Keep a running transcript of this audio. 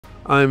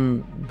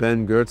I'm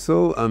Ben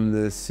Goertzel. I'm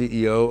the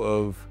CEO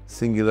of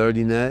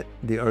SingularityNET,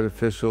 the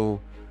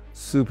Artificial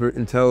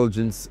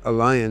Superintelligence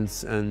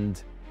Alliance,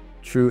 and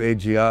True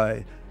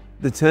AGI.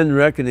 The 10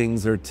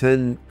 reckonings are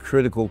 10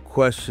 critical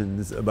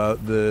questions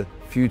about the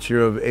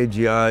future of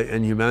AGI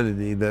and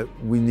humanity that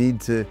we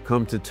need to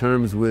come to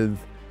terms with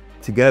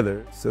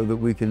together so that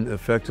we can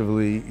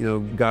effectively,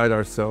 guide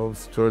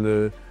ourselves toward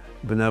a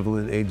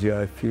benevolent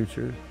AGI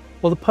future.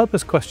 Well, the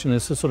purpose question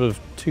is a sort of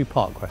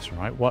two-part question,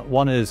 right?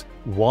 One is,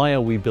 why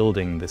are we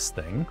building this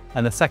thing?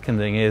 And the second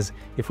thing is,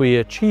 if we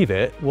achieve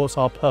it, what's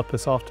our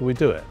purpose after we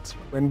do it?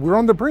 And we're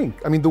on the brink.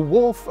 I mean, the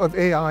wolf of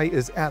AI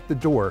is at the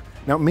door.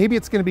 Now, maybe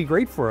it's going to be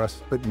great for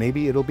us, but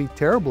maybe it'll be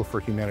terrible for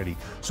humanity.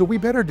 So we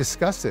better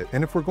discuss it.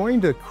 And if we're going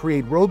to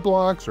create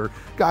roadblocks or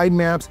guide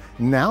maps,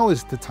 now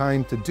is the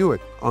time to do it.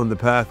 On the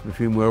path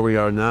between where we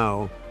are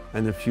now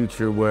and the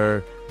future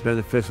where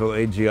beneficial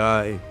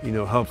AGI,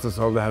 helps us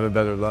all to have a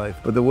better life.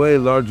 But the way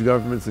large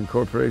governments and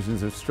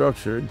corporations are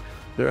structured,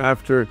 they're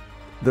after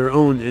their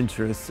own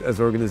interests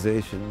as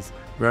organizations,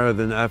 rather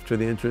than after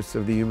the interests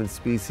of the human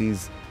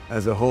species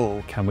as a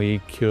whole. Can we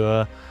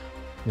cure,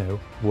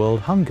 world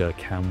hunger?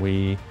 Can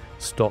we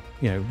stop,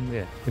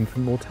 infant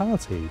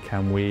mortality?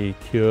 Can we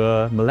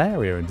cure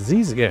malaria and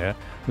diseases? Yeah,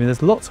 I mean,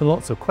 there's lots and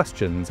lots of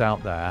questions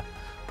out there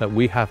that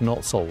we have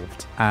not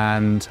solved,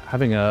 and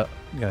having a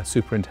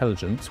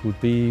superintelligence would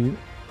be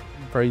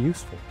very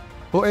useful.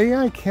 Well,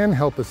 AI can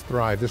help us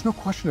thrive. There's no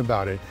question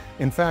about it.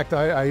 In fact,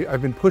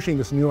 I've been pushing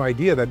this new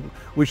idea that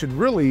we should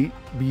really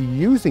be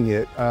using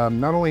it,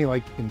 not only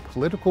like in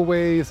political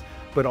ways,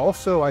 but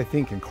also I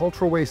think in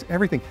cultural ways,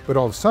 everything. But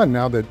all of a sudden,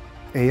 now that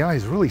AI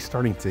is really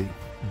starting to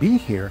be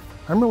here,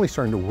 I'm really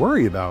starting to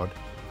worry about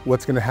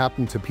what's going to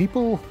happen to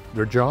people,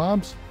 their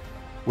jobs.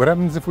 What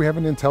happens if we have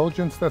an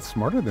intelligence that's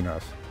smarter than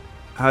us?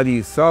 How do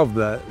you solve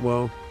that?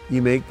 Well,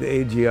 you make the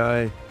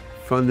AGI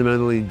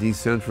fundamentally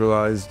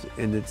decentralized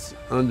in its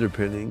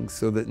underpinnings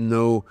so that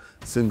no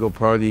single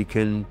party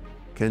can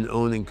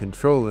own and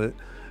control it,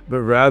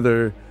 but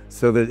rather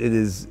so that it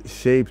is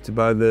shaped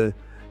by the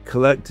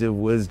collective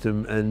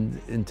wisdom and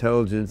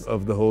intelligence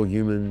of the whole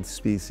human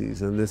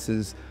species. And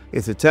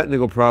it's a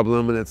technical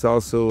problem, and it's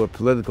also a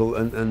political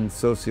and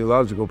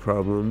sociological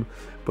problem,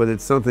 but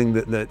it's something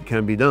that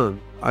can be done.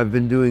 I've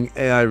been doing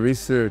AI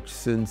research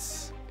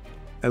since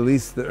at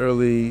least the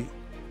early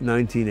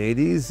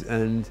 1980s,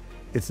 and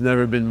it's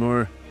never been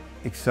more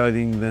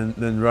exciting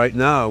than right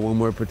now, when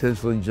we're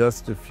potentially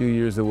just a few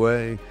years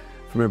away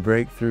from a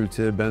breakthrough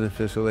to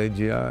beneficial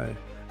AGI.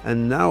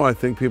 And now I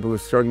think people are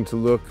starting to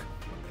look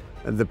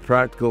at the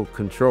practical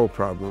control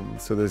problem.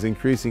 So there's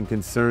increasing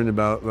concern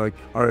about,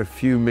 are a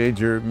few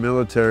major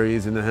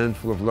militaries and a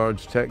handful of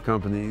large tech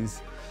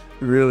companies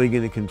really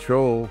going to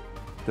control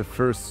the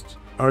first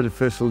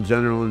artificial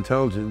general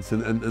intelligence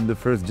and the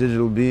first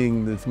digital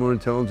being that's more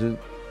intelligent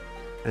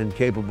and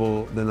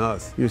capable than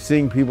us. You're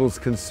seeing people's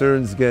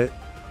concerns get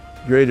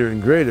greater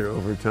and greater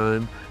over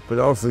time, but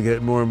also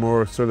get more and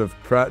more sort of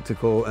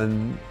practical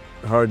and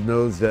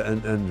hard-nosed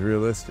and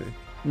realistic.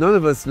 None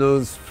of us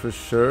knows for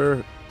sure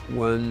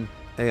when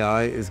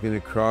AI is going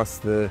to cross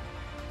the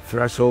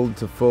threshold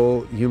to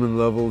full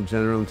human-level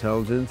general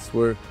intelligence.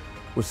 We're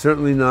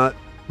certainly not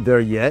there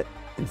yet,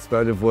 in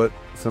spite of what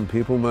some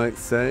people might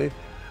say,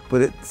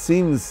 but it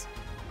seems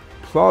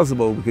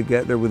plausible we could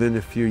get there within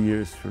a few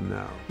years from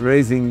now.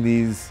 Raising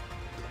these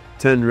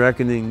 10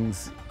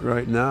 reckonings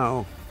right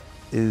now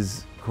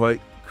is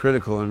quite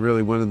critical, and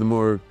really one of the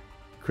more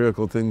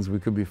critical things we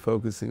could be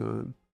focusing on.